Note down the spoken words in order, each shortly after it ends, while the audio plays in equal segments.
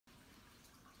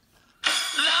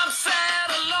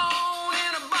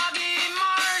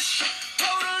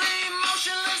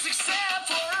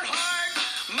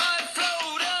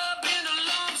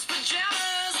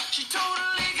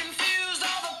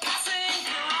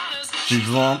She's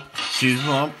lump. She's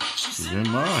lump. She's in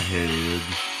my head.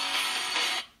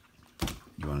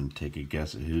 You want to take a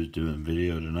guess at who's doing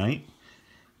video tonight?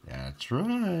 That's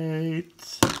right.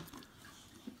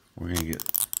 We're going to get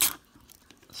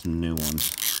some new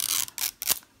ones.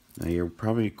 Now you're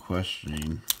probably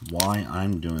questioning why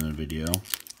I'm doing a video.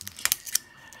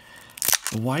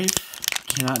 The wife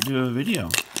cannot do a video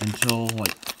until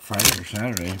like Friday or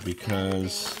Saturday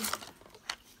because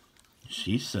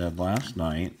she said last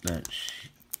night that she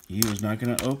was not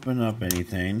going to open up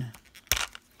anything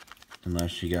unless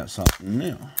she got something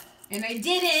new. And I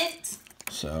didn't.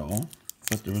 So,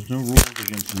 but there was no rules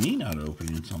against me not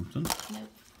opening something. Nope.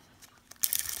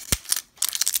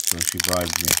 So she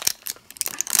bribed me.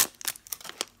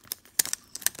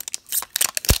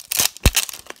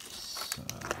 So,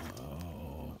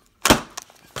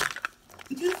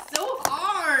 this is so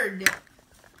hard.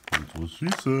 that's what she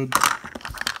said.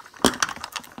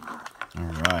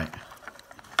 Alright.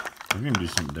 We're going to do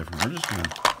something different. We're just going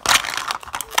to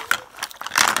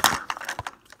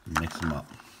mix them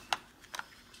up.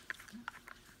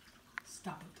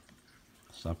 Stop it.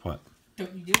 Stop what?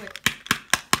 Don't you do it.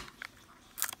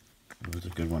 It was a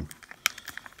good one.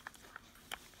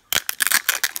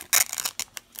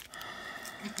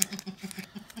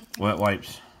 Wet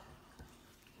wipes.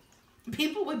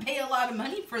 People would pay a lot of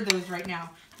money for those right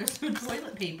now. There's no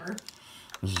toilet paper.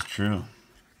 This is true.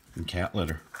 And cat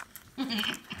litter. What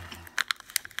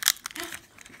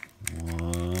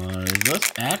is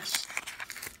this? X?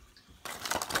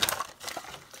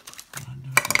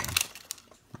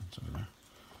 That's over there.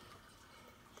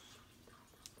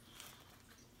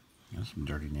 Got some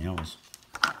dirty nails.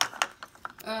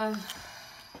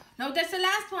 No, that's the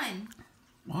last one.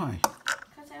 Why?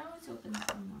 Because I always open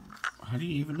that one last. How do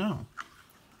you even know?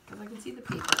 Because I can see the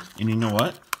paper. And you know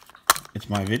what? It's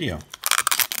my video.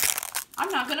 I'm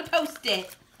not going to post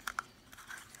it.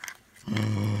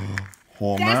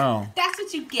 Well, now. That's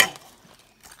what you get.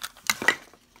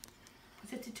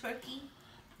 Is it the turkey?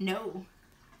 No.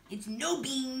 It's no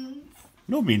beans.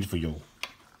 No beans for you.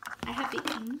 I have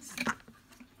beans.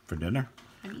 For dinner?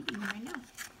 I'm eating them right now.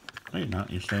 No, you're not.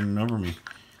 You're standing over me.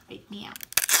 Bake me out.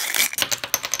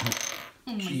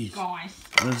 Oh Jeez. my gosh.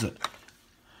 What is it?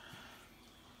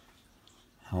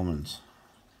 Hellman's.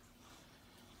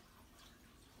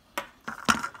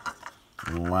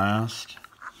 Last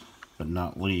but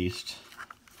not least,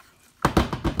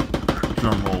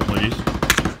 drum roll please.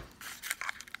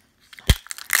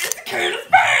 It's a can of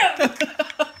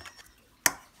spam!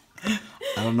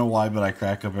 I don't know why, but I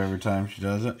crack up every time she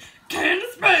does it. Can of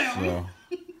spam! So,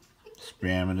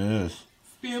 spam it is.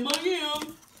 Spam I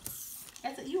am.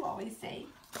 That's what you always say.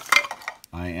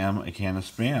 I am a can of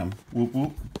spam. Whoop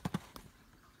whoop.